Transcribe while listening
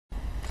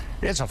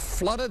It's a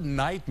flooded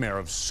nightmare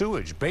of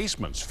sewage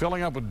basements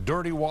filling up with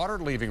dirty water,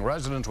 leaving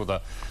residents with a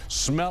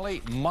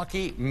smelly,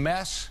 mucky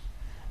mess.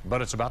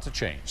 But it's about to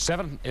change.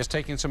 7 is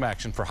taking some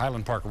action for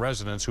Highland Park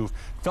residents who've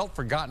felt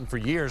forgotten for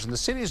years. And the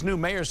city's new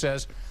mayor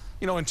says,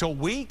 you know, until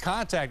we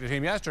contacted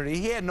him yesterday,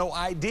 he had no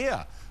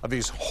idea of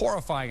these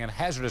horrifying and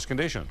hazardous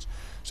conditions.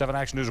 7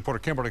 Action News reporter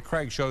Kimberly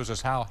Craig shows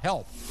us how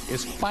help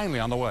is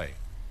finally on the way.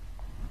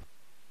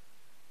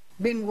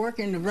 Been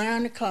working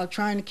around the clock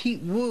trying to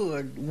keep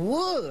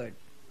wood.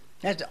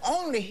 That's the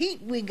only heat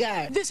we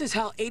got. This is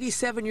how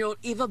 87-year-old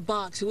Eva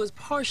Box, who is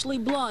partially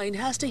blind,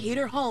 has to heat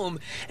her home.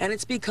 And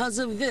it's because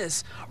of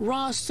this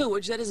raw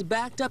sewage that is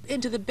backed up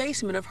into the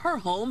basement of her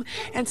home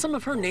and some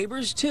of her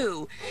neighbors,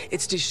 too.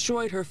 It's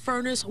destroyed her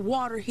furnace,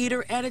 water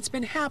heater, and it's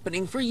been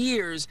happening for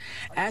years.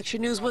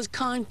 Action News was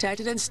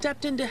contacted and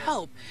stepped in to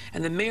help.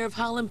 And the mayor of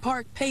Highland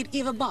Park paid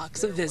Eva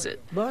Box a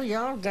visit. Well,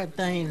 y'all got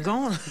things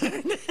going.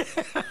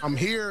 I'm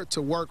here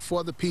to work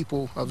for the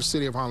people of the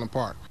city of Highland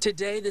Park.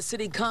 Today, the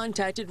city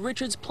contacted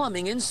Richard's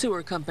Plumbing and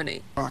Sewer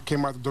Company. I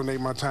came out to donate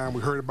my time.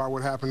 We heard about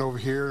what happened over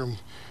here and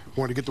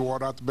wanted to get the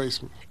water out the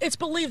basement. It's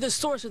believed the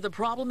source of the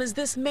problem is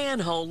this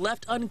manhole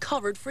left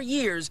uncovered for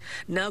years,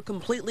 now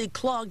completely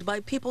clogged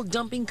by people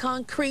dumping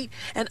concrete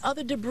and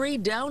other debris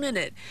down in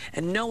it.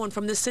 And no one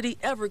from the city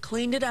ever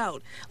cleaned it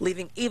out,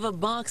 leaving Eva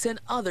Box and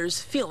others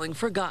feeling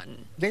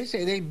forgotten. They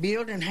say they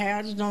building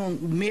houses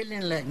on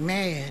million like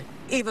mad.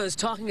 Eva is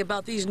talking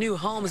about these new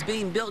homes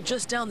being built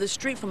just down the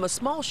street from a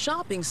small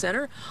shopping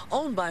center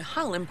owned by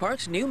Highland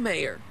Park's new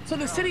mayor. So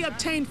the city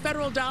obtained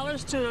federal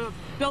dollars to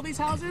build these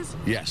houses?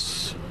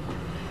 Yes.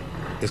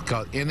 It's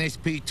called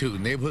NHP2,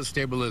 Neighborhood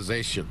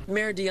Stabilization.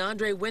 Mayor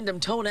DeAndre Wyndham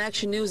told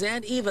Action News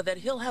and Eva that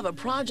he'll have a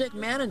project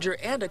manager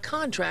and a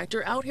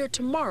contractor out here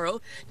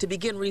tomorrow to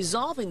begin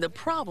resolving the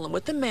problem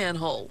with the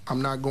manhole.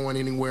 I'm not going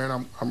anywhere,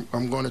 and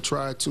I'm going to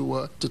try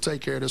to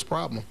take care of this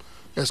problem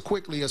as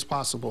quickly as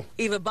possible.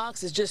 Eva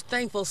Box is just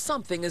thankful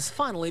something is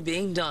finally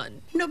being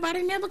done.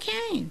 Nobody never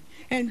came.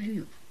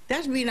 And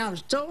that's mean I'm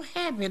so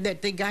happy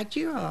that they got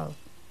you all.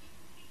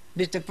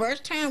 This is the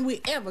first time we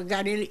ever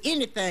got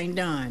anything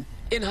done.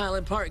 In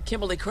Highland Park,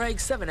 Kimberly Craig,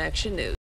 7 Action News.